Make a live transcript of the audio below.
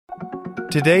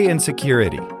Today in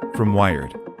Security from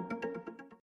Wired.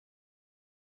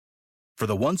 For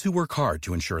the ones who work hard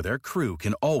to ensure their crew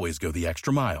can always go the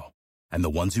extra mile, and the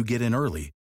ones who get in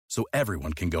early so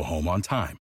everyone can go home on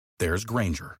time, there's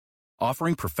Grainger,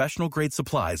 offering professional-grade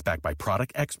supplies backed by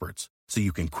product experts so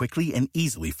you can quickly and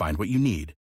easily find what you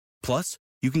need. Plus,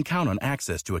 you can count on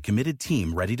access to a committed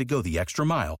team ready to go the extra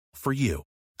mile for you.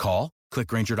 Call, click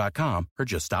Grainger.com, or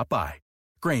just stop by.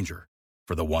 Grainger,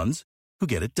 for the ones who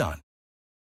get it done.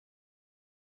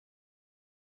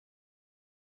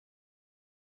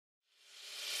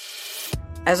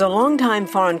 As a longtime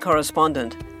foreign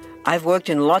correspondent, I've worked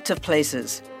in lots of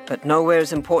places, but nowhere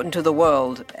as important to the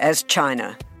world as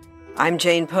China. I'm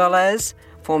Jane Perlez,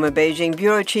 former Beijing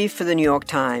bureau chief for the New York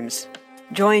Times.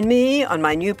 Join me on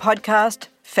my new podcast,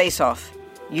 Face Off,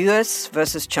 U.S.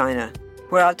 versus China,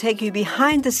 where I'll take you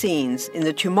behind the scenes in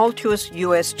the tumultuous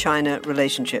U.S.-China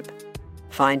relationship.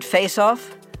 Find Face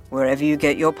Off wherever you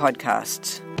get your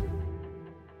podcasts.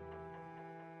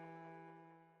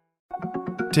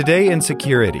 Today in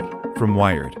Security from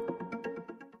Wired.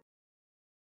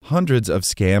 Hundreds of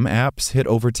scam apps hit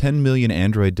over 10 million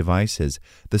Android devices.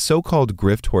 The so-called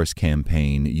GriftHorse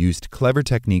campaign used clever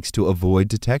techniques to avoid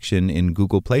detection in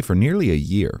Google Play for nearly a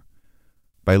year.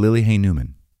 By Lily Hay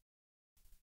Newman.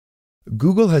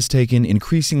 Google has taken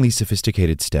increasingly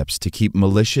sophisticated steps to keep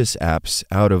malicious apps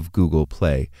out of Google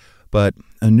Play, but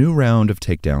a new round of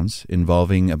takedowns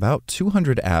involving about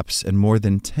 200 apps and more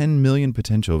than 10 million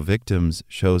potential victims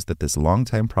shows that this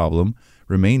longtime problem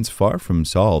remains far from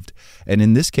solved, and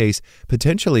in this case,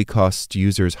 potentially costs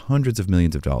users hundreds of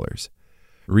millions of dollars.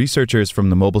 Researchers from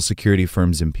the mobile security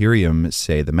firm Zimperium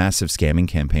say the massive scamming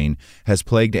campaign has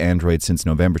plagued Android since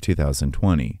November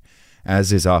 2020.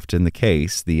 As is often the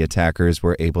case, the attackers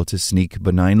were able to sneak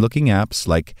benign-looking apps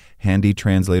like Handy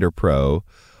Translator Pro,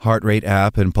 Heart Rate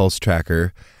app and Pulse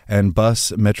Tracker, and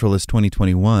Bus Metrolist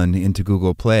 2021 into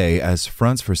Google Play as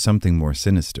fronts for something more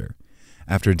sinister.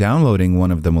 After downloading one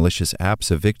of the malicious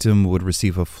apps, a victim would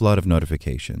receive a flood of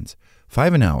notifications,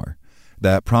 5 an hour,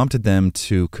 that prompted them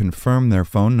to confirm their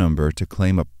phone number to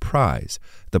claim a prize.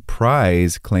 The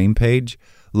prize claim page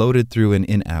loaded through an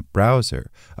in-app browser,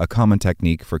 a common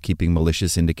technique for keeping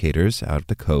malicious indicators out of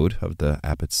the code of the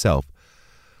app itself.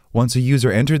 Once a user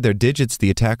entered their digits, the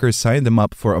attackers signed them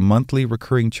up for a monthly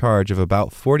recurring charge of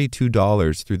about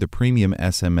 $42 through the premium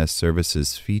SMS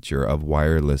services feature of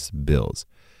wireless bills.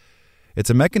 It's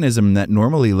a mechanism that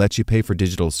normally lets you pay for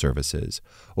digital services,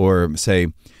 or, say,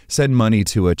 send money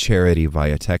to a charity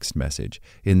via text message.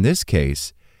 In this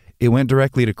case, it went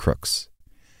directly to crooks.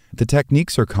 The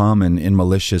techniques are common in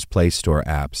malicious Play Store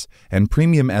apps, and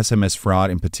premium SMS fraud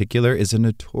in particular is a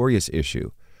notorious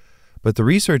issue. But the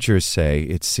researchers say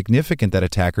it's significant that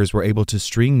attackers were able to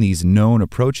string these known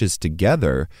approaches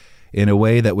together in a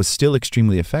way that was still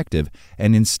extremely effective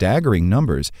and in staggering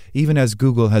numbers, even as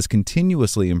Google has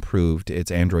continuously improved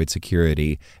its Android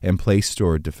security and Play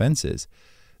Store defenses.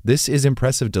 This is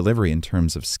impressive delivery in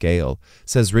terms of scale,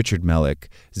 says Richard Mellick,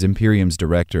 Zimperium's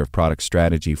director of product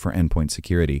strategy for endpoint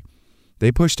security.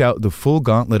 They pushed out the full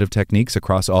gauntlet of techniques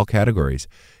across all categories.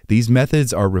 These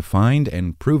methods are refined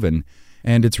and proven,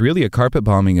 and it's really a carpet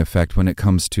bombing effect when it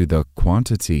comes to the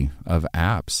quantity of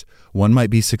apps. One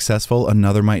might be successful,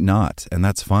 another might not, and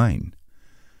that's fine.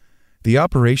 The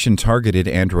operation targeted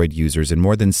Android users in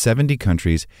more than 70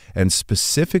 countries and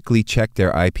specifically checked their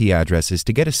IP addresses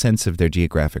to get a sense of their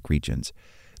geographic regions.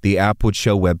 The app would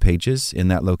show web pages in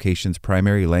that location's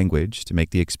primary language to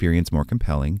make the experience more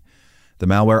compelling. The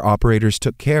malware operators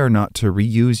took care not to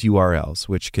reuse URLs,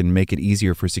 which can make it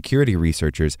easier for security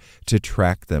researchers to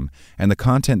track them, and the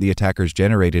content the attackers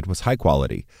generated was high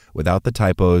quality, without the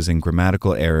typos and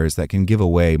grammatical errors that can give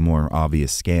away more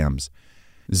obvious scams.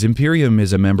 Zimperium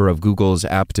is a member of Google's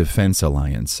App Defense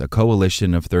Alliance, a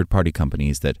coalition of third-party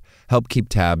companies that help keep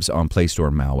tabs on Play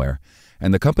Store malware,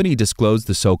 and the company disclosed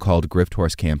the so-called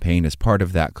GriftHorse campaign as part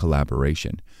of that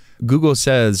collaboration. Google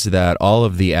says that all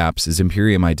of the apps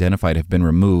Zimperium identified have been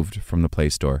removed from the Play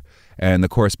Store, and the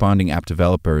corresponding app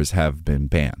developers have been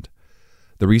banned.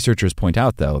 The researchers point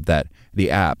out, though, that the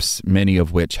apps, many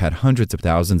of which had hundreds of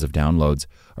thousands of downloads,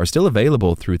 are still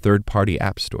available through third-party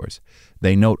app stores.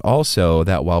 They note also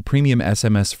that while premium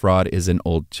SMS fraud is an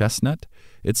old chestnut,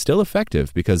 it's still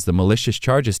effective because the malicious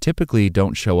charges typically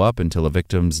don't show up until a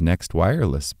victim's next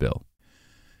wireless bill.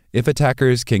 If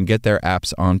attackers can get their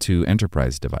apps onto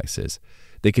enterprise devices,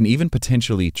 they can even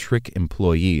potentially trick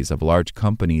employees of large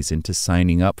companies into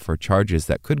signing up for charges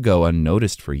that could go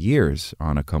unnoticed for years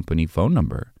on a company phone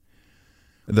number.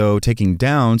 Though taking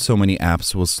down so many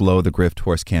apps will slow the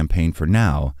GriftHorse campaign for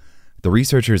now, the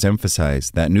researchers emphasize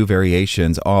that new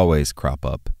variations always crop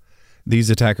up. These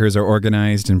attackers are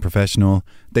organized and professional.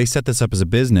 They set this up as a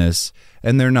business,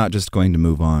 and they're not just going to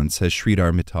move on, says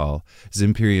Sridhar Mittal,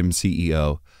 Zimperium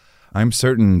CEO. I'm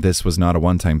certain this was not a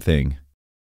one-time thing.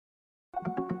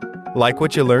 Like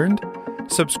what you learned?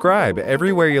 Subscribe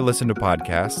everywhere you listen to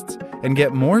podcasts and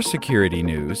get more security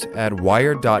news at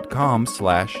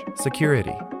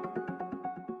wired.com/security.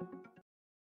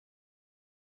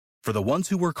 For the ones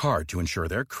who work hard to ensure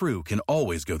their crew can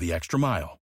always go the extra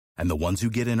mile, and the ones who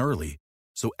get in early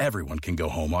so everyone can go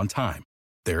home on time,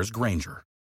 there's Grainger,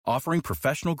 offering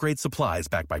professional-grade supplies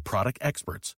backed by product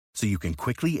experts so you can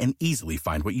quickly and easily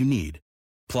find what you need.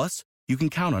 Plus, you can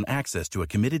count on access to a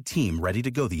committed team ready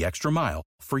to go the extra mile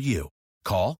for you.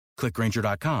 Call, click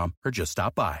Grainger.com, or just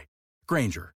stop by.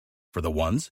 Grainger, for the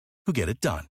ones who get it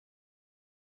done.